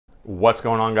What's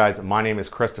going on, guys? My name is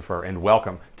Christopher and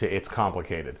welcome to It's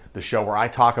Complicated, the show where I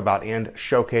talk about and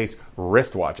showcase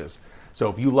wristwatches.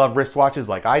 So if you love wristwatches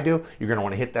like I do, you're going to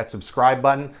want to hit that subscribe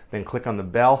button, then click on the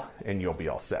bell and you'll be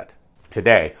all set.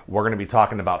 Today, we're going to be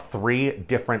talking about 3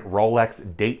 different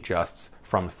Rolex Datejusts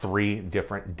from 3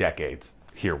 different decades.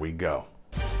 Here we go.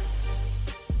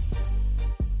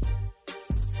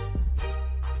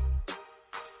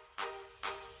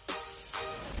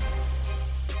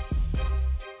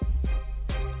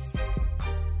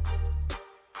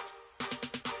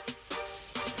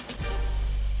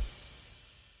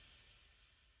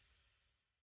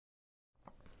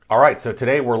 All right, so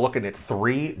today we're looking at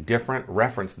 3 different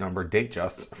reference number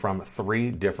Datejusts from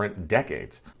 3 different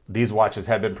decades. These watches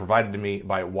have been provided to me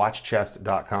by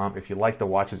watchchest.com. If you like the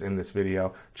watches in this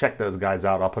video, check those guys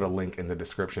out. I'll put a link in the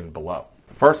description below.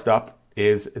 First up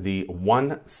is the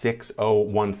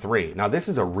 16013. Now this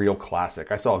is a real classic.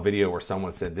 I saw a video where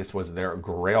someone said this was their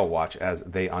grail watch as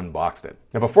they unboxed it.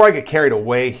 Now before I get carried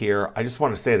away here, I just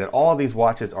want to say that all of these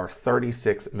watches are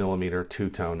 36mm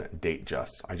two-tone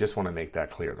Datejusts. I just want to make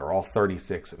that clear. They're all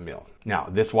 36 mil. Now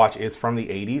this watch is from the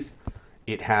 80s.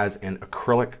 It has an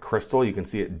acrylic crystal. You can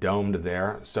see it domed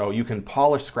there. So you can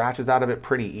polish scratches out of it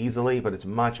pretty easily, but it's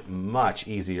much, much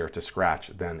easier to scratch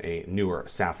than a newer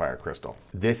sapphire crystal.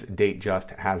 This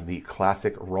Datejust has the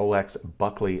classic Rolex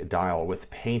Buckley dial with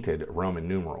painted Roman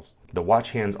numerals. The watch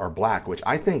hands are black, which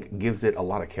I think gives it a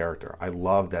lot of character. I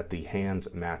love that the hands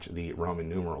match the Roman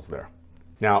numerals there.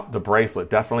 Now, the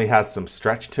bracelet definitely has some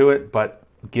stretch to it, but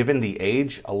given the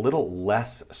age, a little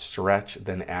less stretch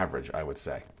than average, I would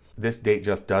say. This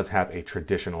Datejust does have a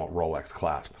traditional Rolex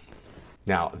clasp.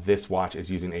 Now, this watch is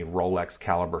using a Rolex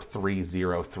caliber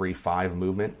 3035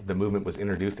 movement. The movement was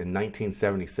introduced in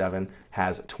 1977,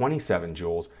 has 27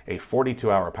 joules, a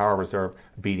 42-hour power reserve,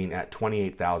 beating at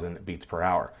 28,000 beats per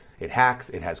hour. It hacks,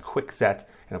 it has quick set,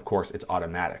 and of course, it's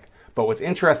automatic. But what's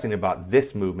interesting about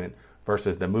this movement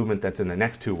versus the movement that's in the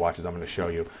next 2 watches I'm going to show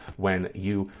you, when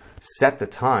you set the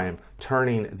time,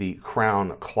 turning the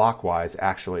crown clockwise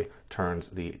actually turns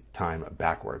the time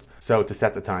backwards. So to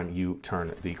set the time, you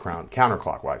turn the crown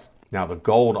counterclockwise. Now the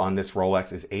gold on this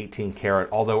Rolex is 18 karat,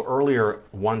 although earlier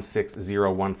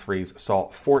 16013s saw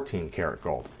 14 karat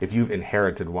gold. If you've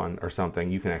inherited one or something,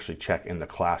 you can actually check in the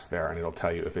clasp there and it'll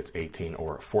tell you if it's 18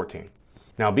 or 14.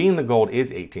 Now, being the gold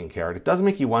is 18 karat, it does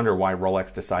make you wonder why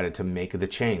Rolex decided to make the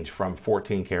change from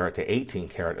 14 karat to 18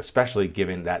 karat, especially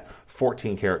given that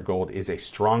 14 karat gold is a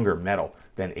stronger metal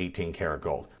than 18 karat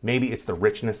gold. Maybe it's the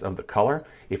richness of the color.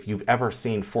 If you've ever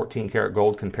seen 14 karat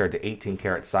gold compared to 18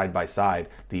 karat side by side,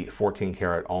 the 14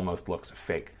 karat almost looks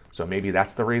fake. So maybe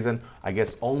that's the reason. I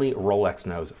guess only Rolex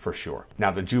knows for sure. Now,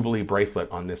 the Jubilee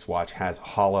bracelet on this watch has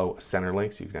hollow center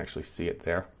links. You can actually see it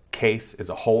there. Case is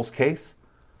a holes case.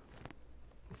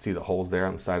 See the holes there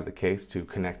on the side of the case to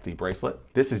connect the bracelet.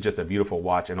 This is just a beautiful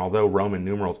watch, and although Roman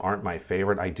numerals aren't my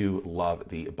favorite, I do love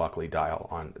the Buckley dial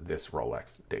on this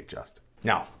Rolex Datejust.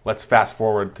 Now, let's fast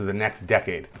forward to the next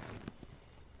decade,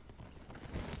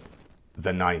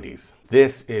 the 90s.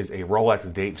 This is a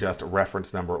Rolex Datejust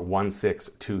reference number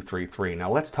 16233.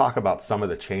 Now let's talk about some of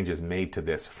the changes made to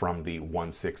this from the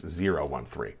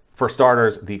 16013. For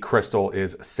starters, the crystal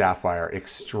is sapphire,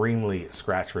 extremely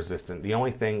scratch resistant. The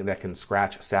only thing that can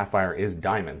scratch sapphire is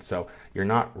diamond, so you're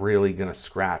not really going to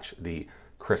scratch the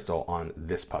crystal on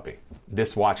this puppy.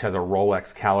 This watch has a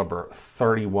Rolex caliber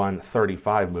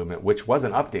 3135 movement, which was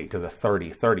an update to the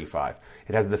 3035.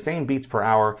 It has the same beats per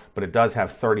hour, but it does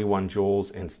have 31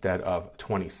 joules instead of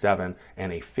 27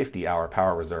 and a 50-hour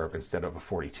power reserve instead of a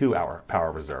 42-hour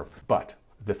power reserve. But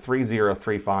the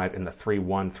 3035 and the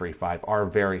 3135 are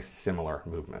very similar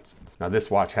movements. Now this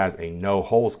watch has a no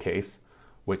holes case,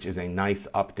 which is a nice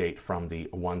update from the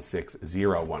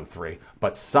 16013,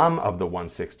 but some of the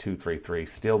 16233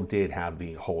 still did have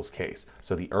the holes case.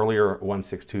 So the earlier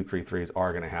 16233s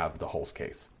are going to have the holes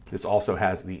case. This also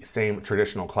has the same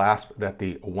traditional clasp that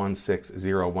the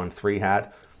 16013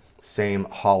 had, same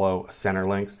hollow center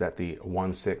links that the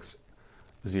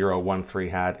 16013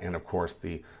 had, and of course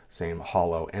the same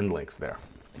hollow end links there.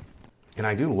 And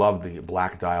I do love the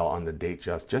black dial on the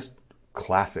Datejust, just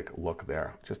classic look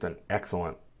there, just an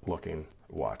excellent looking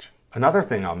watch. Another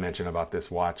thing I'll mention about this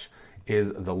watch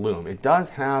is the lume. It does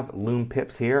have lume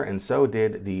pips here, and so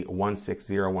did the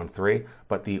 16013,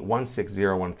 but the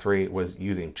 16013 was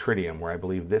using tritium, where I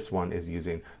believe this one is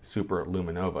using super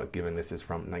luminova, given this is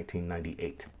from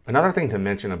 1998. Another thing to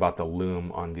mention about the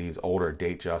lume on these older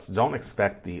Datejusts, don't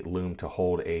expect the lume to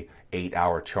hold a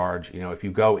 8-hour charge. You know, if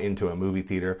you go into a movie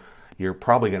theater, you're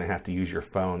probably going to have to use your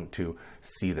phone to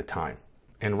see the time.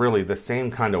 And really the same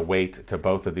kind of weight to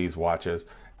both of these watches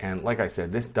And like I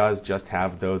said, this does just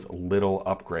have those little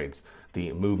upgrades.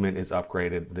 The movement is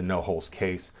upgraded, the no holes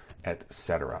case,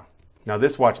 etc. Now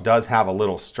this watch does have a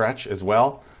little stretch as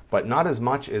well, but not as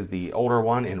much as the older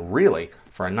one. And really,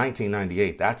 for a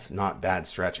 1998, that's not bad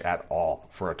stretch at all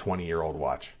for a 20-year-old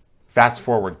watch. Fast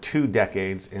forward 2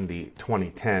 decades in the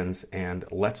 2010s, and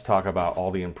let's talk about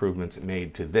all the improvements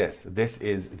made to this. This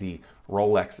is the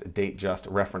Rolex Datejust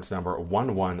reference number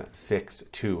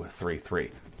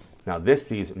 116233. Now this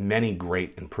sees many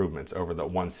great improvements over the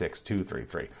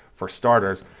 16233. For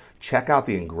starters, check out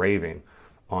the engraving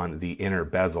on the inner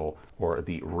bezel, or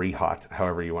the rehaut,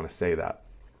 however you want to say that.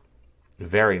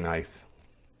 Very nice.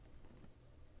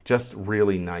 Just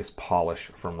really nice polish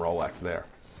from Rolex there.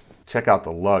 Check out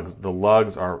the lugs. The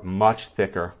lugs are much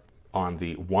thicker on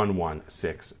the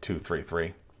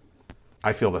 116233.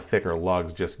 I feel the thicker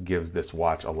lugs just gives this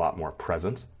watch a lot more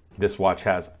presence. This watch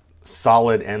has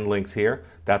solid end links here.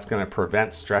 That's going to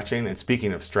prevent stretching. And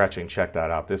speaking of stretching, check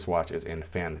that out. This watch is in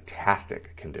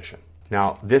fantastic condition.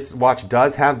 Now, this watch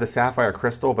does have the sapphire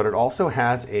crystal, but it also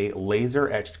has a laser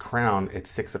etched crown at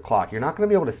 6 o'clock. You're not going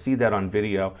to be able to see that on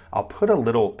video. I'll put a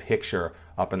little picture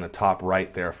up in the top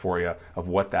right there for you of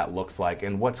what that looks like.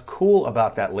 And what's cool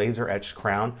about that laser etched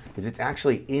crown is it's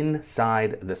actually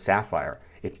inside the sapphire.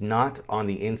 It's not on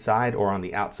the inside or on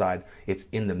the outside. It's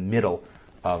in the middle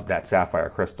of that sapphire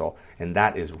crystal. And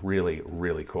that is really,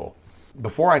 really cool.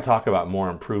 Before I talk about more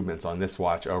improvements on this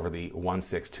watch over the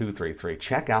 16233,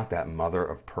 check out that mother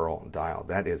of pearl dial.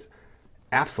 That is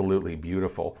absolutely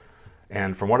beautiful.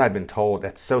 And from what I've been told,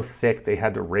 that's so thick they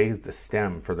had to raise the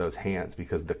stem for those hands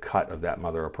because the cut of that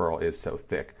mother of pearl is so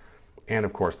thick. And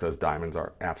of course, those diamonds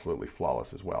are absolutely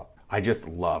flawless as well. I just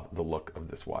love the look of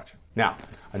this watch. Now,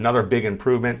 another big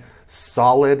improvement,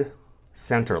 solid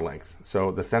center links.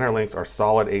 So the center links are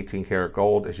solid 18 karat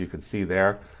gold, as you can see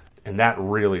there. And that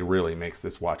really, really makes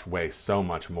this watch weigh so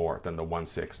much more than the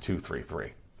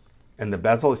 16233. And the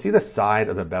bezel, see the side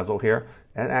of the bezel here?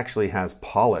 That actually has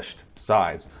polished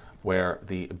sides, where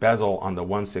the bezel on the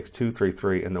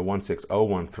 16233 and the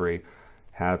 16013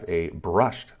 have a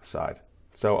brushed side.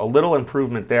 So a little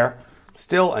improvement there.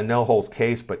 Still a no holes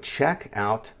case, but check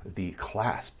out the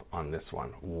clasp on this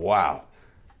one. Wow,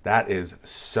 that is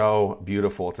so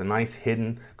beautiful. It's a nice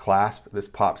hidden clasp. This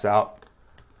pops out.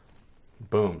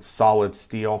 Boom, solid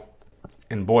steel.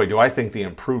 And boy, do I think the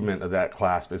improvement of that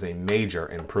clasp is a major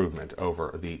improvement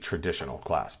over the traditional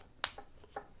clasp.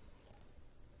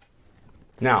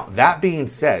 Now, that being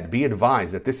said, be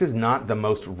advised that this is not the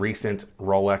most recent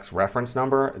Rolex reference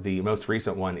number. The most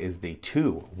recent one is the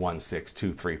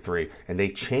 216233, and they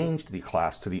changed the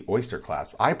clasp to the Oyster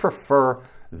clasp. I prefer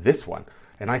this one,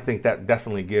 and I think that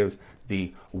definitely gives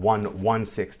the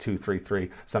 116233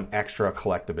 some extra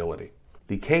collectability.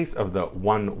 The case of the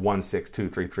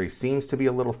 116233 seems to be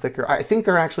a little thicker. I think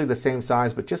they're actually the same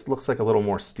size, but just looks like a little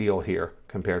more steel here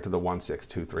compared to the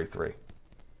 16233.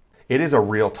 It is a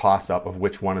real toss-up of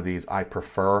which one of these I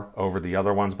prefer over the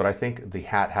other ones, but I think the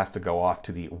hat has to go off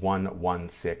to the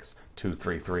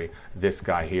 116233, this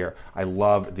guy here. I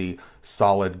love the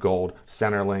solid gold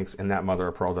center links, and that mother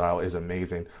of pearl dial is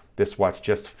amazing. This watch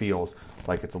just feels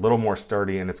like it's a little more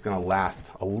sturdy, and it's going to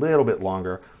last a little bit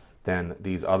longer than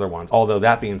these other ones. Although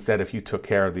that being said, if you took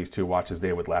care of these two watches,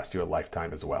 they would last you a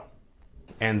lifetime as well.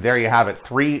 And there you have it,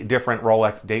 3 different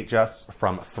Rolex Datejusts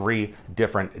from 3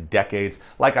 different decades.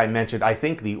 Like I mentioned, I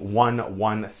think the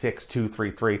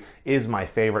 116233 is my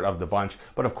favorite of the bunch,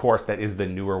 but of course that is the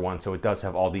newer one, so it does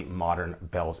have all the modern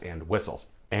bells and whistles.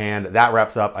 And that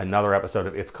wraps up another episode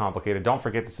of It's Complicated. Don't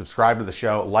forget to subscribe to the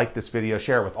show, like this video,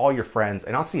 share it with all your friends,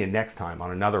 and I'll see you next time on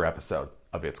another episode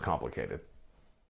of It's Complicated.